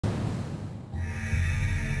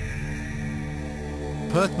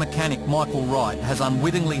Perth mechanic Michael Wright has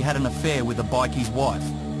unwittingly had an affair with a bikie's wife.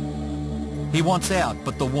 He wants out,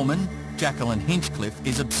 but the woman, Jacqueline Hinchcliffe,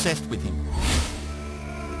 is obsessed with him.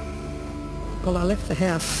 Well, I left the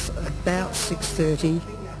house about 6:30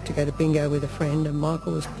 to go to bingo with a friend, and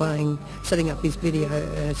Michael was setting up his video,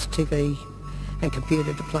 his TV and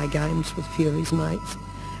computer to play games with a few of his mates.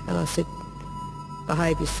 And I said,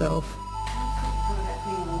 behave yourself,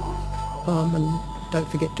 and don't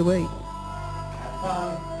forget to eat.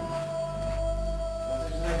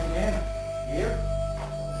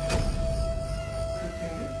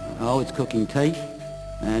 I was cooking tea,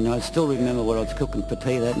 and I still remember what I was cooking for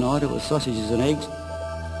tea that night. It was sausages and eggs.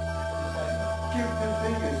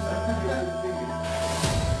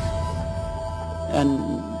 And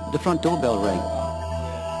the front doorbell rang.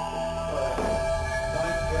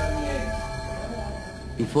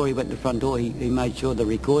 Before he went to the front door, he made sure the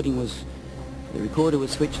recorder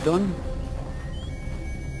was switched on.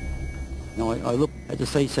 Now I looked at the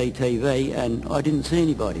CCTV and I didn't see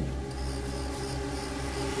anybody.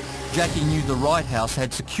 Jackie knew the Wright house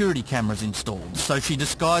had security cameras installed, so she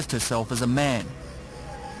disguised herself as a man.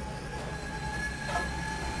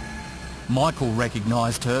 Michael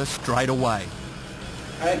recognised her straight away.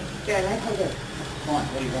 Hey, Jan, hold it. Fine,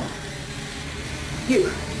 what do you want? You.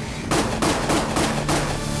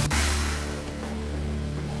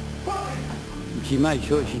 She made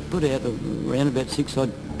sure she put out around about six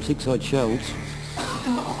odd shells.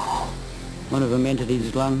 One of them entered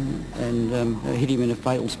his lung and hit him in a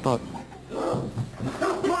fatal spot.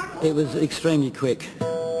 It was extremely quick.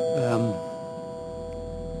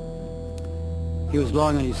 He was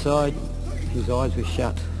lying on his side, his eyes were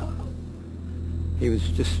shut. He was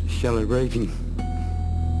just shallow breathing.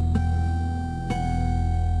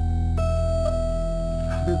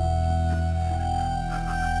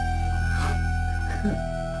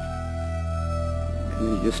 And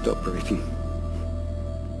then he just stopped breathing.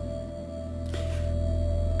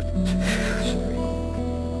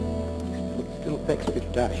 Still affects a bit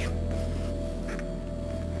today.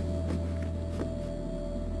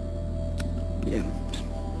 Yeah,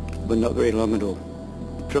 but not very long at all.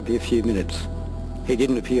 Probably a few minutes. He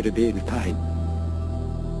didn't appear to be in pain.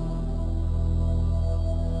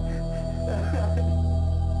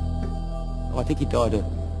 I think he died a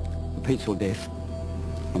peaceful death.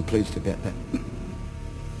 I'm pleased about that.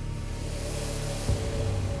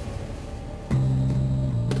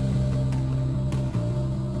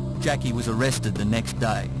 Jackie was arrested the next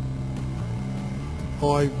day.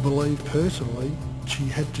 I believe personally she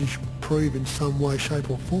had to prove in some way,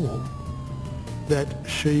 shape or form that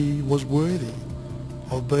she was worthy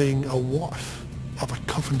of being a wife of a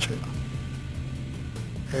coffin cheater.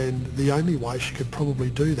 And the only way she could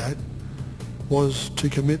probably do that was to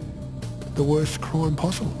commit the worst crime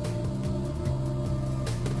possible.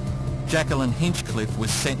 Jacqueline Hinchcliffe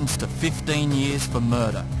was sentenced to 15 years for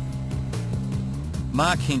murder.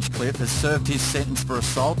 Mark Hinchcliffe has served his sentence for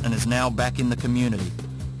assault and is now back in the community.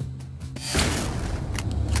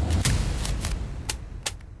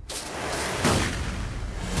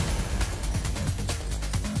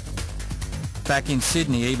 Back in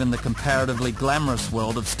Sydney, even the comparatively glamorous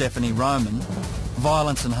world of Stephanie Roman,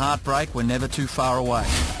 violence and heartbreak were never too far away.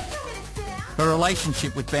 Her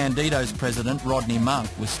relationship with Bandidos president Rodney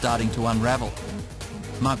was starting to unravel.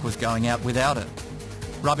 Monk was going out without her,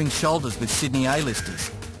 rubbing shoulders with Sydney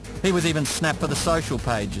A-listers. He was even snapped for the social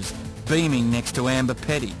pages, beaming next to Amber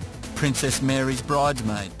Petty, Princess Mary's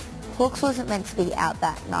bridesmaid. Hawks wasn't meant to be out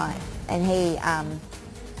that night, and he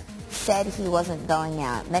said he wasn't going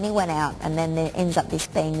out. Then he went out, and then there ends up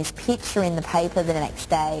being this picture in the paper the next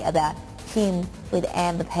day about him with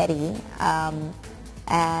Amber Petty,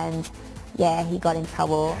 and yeah, he got in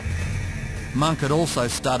trouble. Monk had also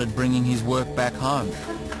started bringing his work back home.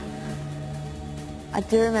 I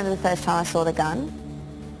do remember the first time I saw the gun.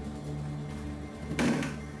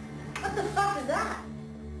 What the fuck is that?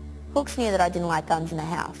 Hooks knew that I didn't like guns in the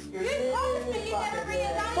house. You promised me you'd never bring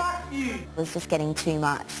a gun. Fuck you. It was just getting too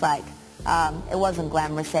much. Like, it wasn't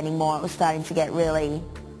glamorous anymore. It was starting to get really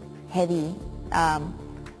heavy.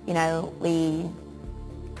 You know, he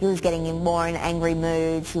was getting in more in angry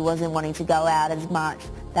moods. He wasn't wanting to go out as much.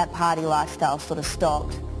 That party lifestyle sort of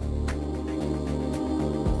stopped.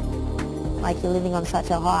 Like, you're living on such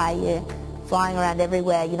a high, you're flying around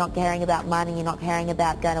everywhere, you're not caring about money, you're not caring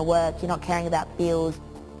about going to work, you're not caring about bills.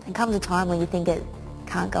 And comes a time when you think it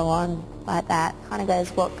can't go on like that. Kind of goes,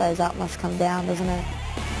 what goes up must come down, doesn't it?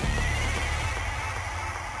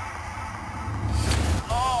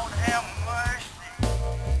 Lord have mercy.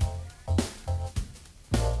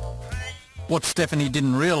 What Stephanie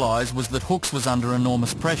didn't realise was that Hooks was under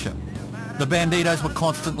enormous pressure. The Bandidos were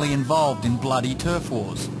constantly involved in bloody turf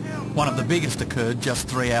wars. One of the biggest occurred just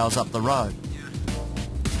 3 hours up the road.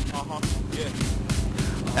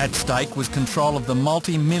 At stake was control of the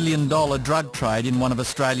multi-million-dollar drug trade in one of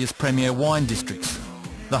Australia's premier wine districts,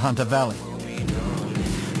 the Hunter Valley.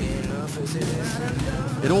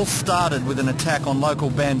 It all started with an attack on local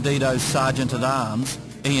Bandidos Sergeant-at-Arms,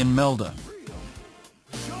 Ian Melder.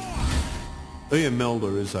 Ian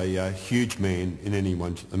Melder is a huge man in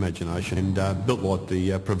anyone's imagination and built like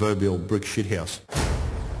the proverbial brick shithouse.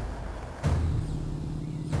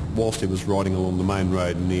 Whilst he was riding along the main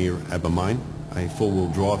road near Abermain, a four-wheel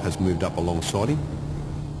drive has moved up alongside him.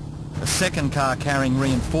 A second car carrying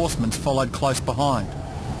reinforcements followed close behind.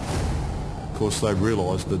 Of course, they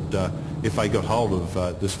realised that if they got hold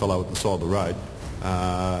of this fellow at the side of the road,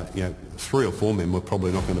 3 or 4 men were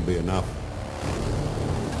probably not going to be enough.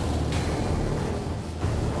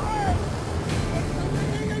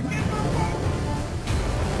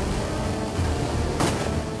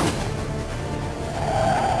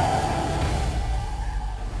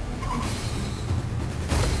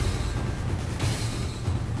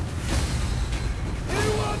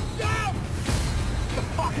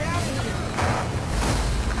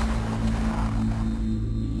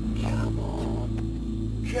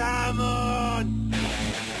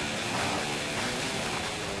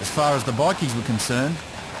 As far as the bikies were concerned,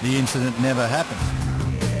 the incident never happened.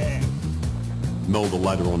 Melder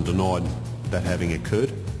later on denied that having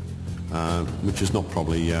occurred, which is not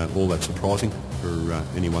probably all that surprising for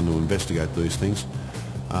anyone to investigate these things.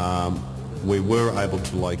 We were able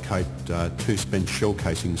to locate 2 spent shell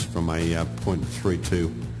casings from a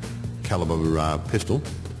 .32 calibre pistol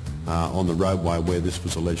on the roadway where this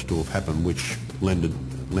was alleged to have happened, which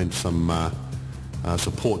lent some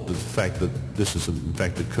support to the fact that this has in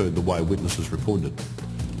fact occurred the way witnesses reported it.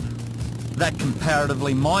 That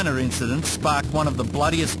comparatively minor incident sparked one of the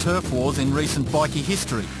bloodiest turf wars in recent bikie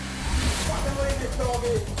history.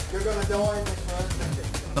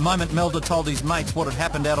 The moment Melder told his mates what had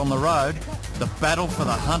happened out on the road, the battle for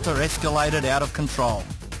the Hunter escalated out of control.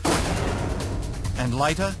 And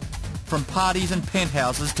later, from parties and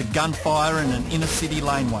penthouses to gunfire in an inner city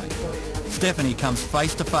laneway, Stephanie comes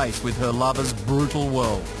face to face with her lover's brutal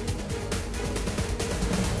world.